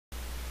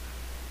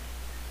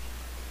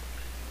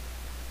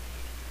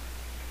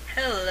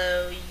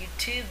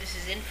YouTube. This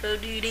is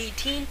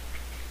InfoDude18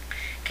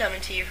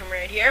 coming to you from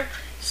right here.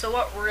 So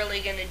what we're really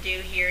going to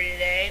do here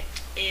today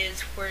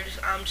is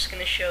I'm just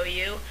going to show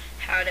you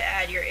how to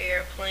add your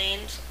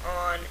airplanes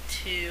on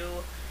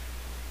to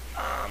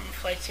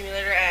Flight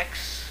Simulator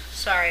X.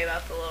 Sorry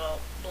about the little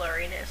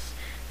blurriness.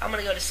 I'm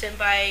going to go to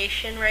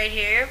Simviation right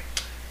here,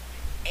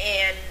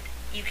 and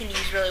you can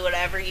use really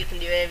whatever. You can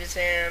do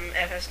AVSim,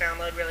 FS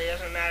Download, really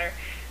doesn't matter.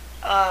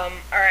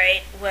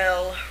 Alright,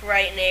 well,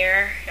 right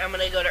there, I'm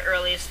going to go to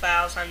earliest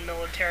files on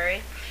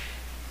military.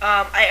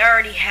 I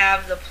already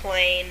have the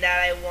plane that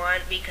I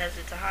want because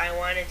it's a high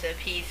one. It's a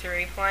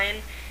P3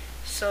 plane.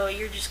 So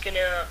you're just going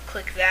to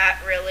click that,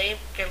 really.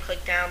 You're going to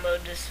click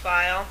download this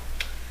file.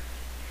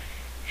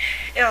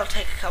 It'll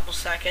take a couple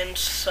seconds,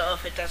 so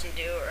if it doesn't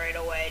do it right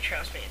away,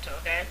 trust me, it's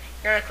okay.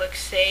 You're going to click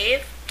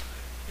save.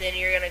 Then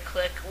you're going to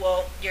click,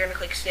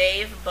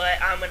 save,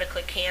 but I'm going to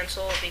click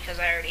cancel because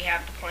I already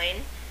have the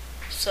plane.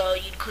 So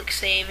you'd click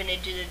save and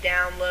it'd do the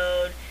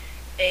download,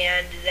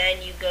 and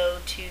then you go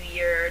to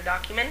your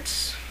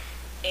documents,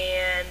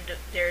 and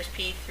there's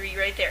P3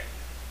 right there.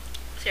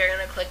 So you're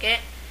going to click it.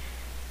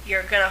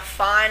 You're going to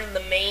find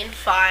the main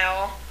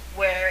file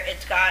where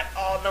it's got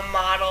all the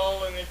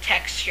model and the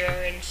texture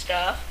and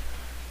stuff.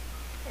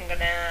 I'm going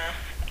to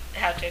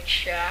have to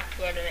extract.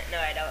 Wait a minute. No,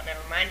 I don't.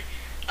 Never mind.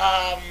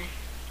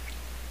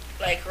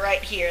 Like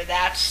right here,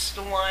 that's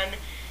the one.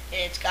 And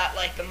it's got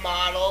like the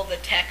model, the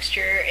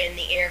texture, and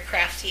the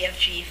aircraft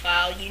CFG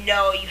file. You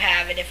know you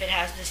have it if it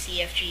has the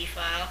CFG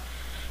file.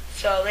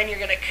 So then you're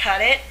going to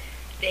cut it.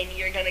 Then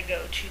you're going to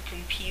go to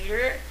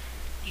computer.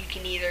 You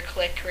can either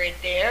click right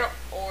there,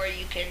 or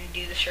you can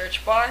do the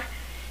search bar.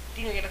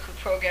 Then you're going to click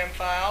program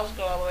files,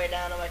 go all the way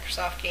down to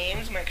Microsoft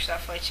Games, Microsoft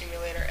Flight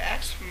Simulator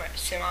X,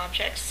 Sim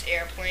Objects,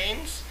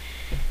 Airplanes.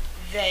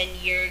 Then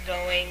you're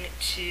going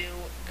to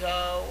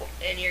go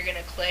and you're going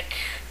to click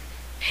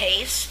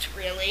paste,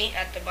 really,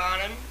 at the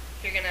bottom.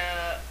 You're going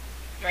to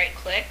right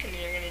click and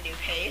then you're going to do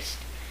paste.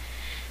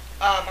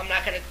 I'll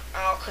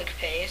click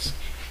paste.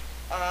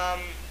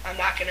 I'm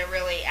not going to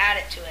really add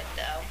it to it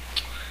though.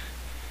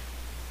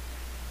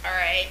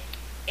 Alright,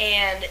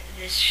 and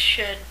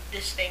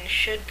this thing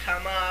should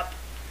come up.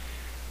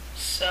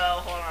 So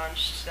hold on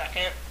just a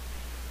second.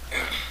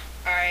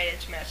 Alright,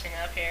 it's messing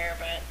up here,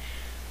 but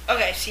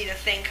okay, see the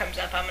thing comes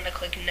up. I'm going to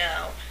click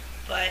no.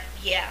 But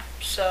yeah,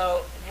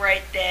 so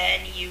right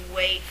then you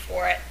wait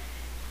for it,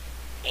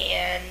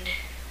 and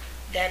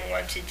then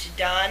once it's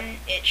done,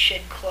 it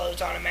should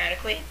close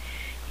automatically.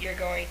 You're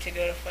going to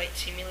go to Flight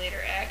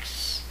Simulator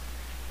X.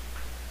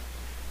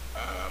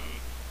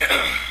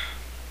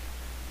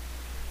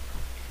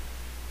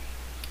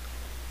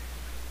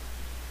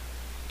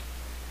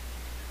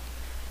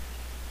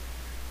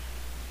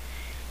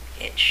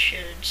 It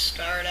should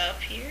start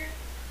up here,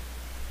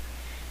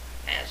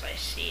 as I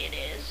see it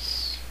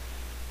is.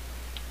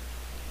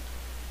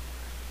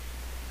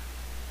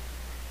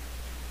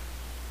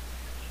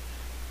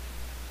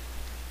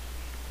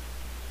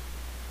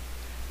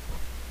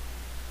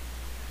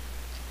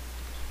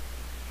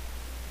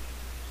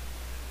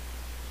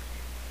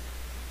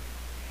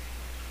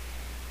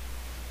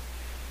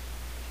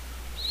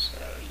 So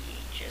you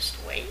just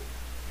wait.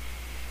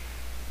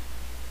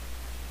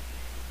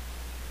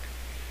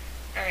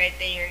 Alright,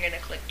 then you're going to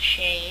click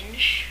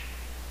change.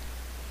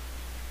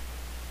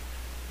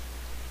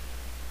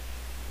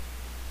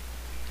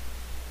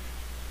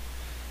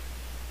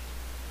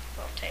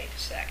 It'll take a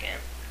second.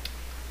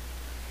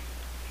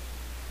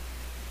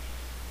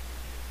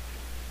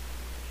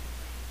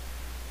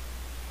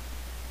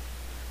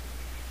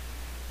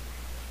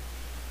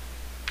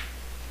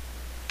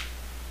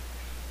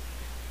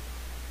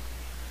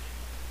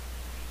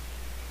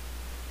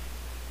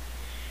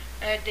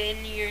 And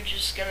then you're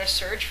just going to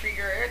search for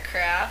your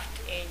aircraft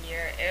in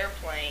your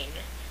airplane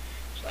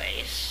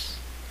place.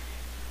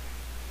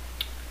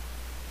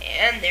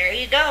 And there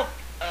you go.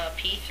 A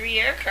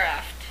P3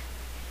 aircraft.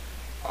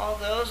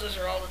 Those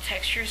are all the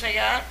textures I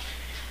got.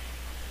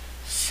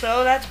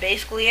 So that's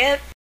basically it.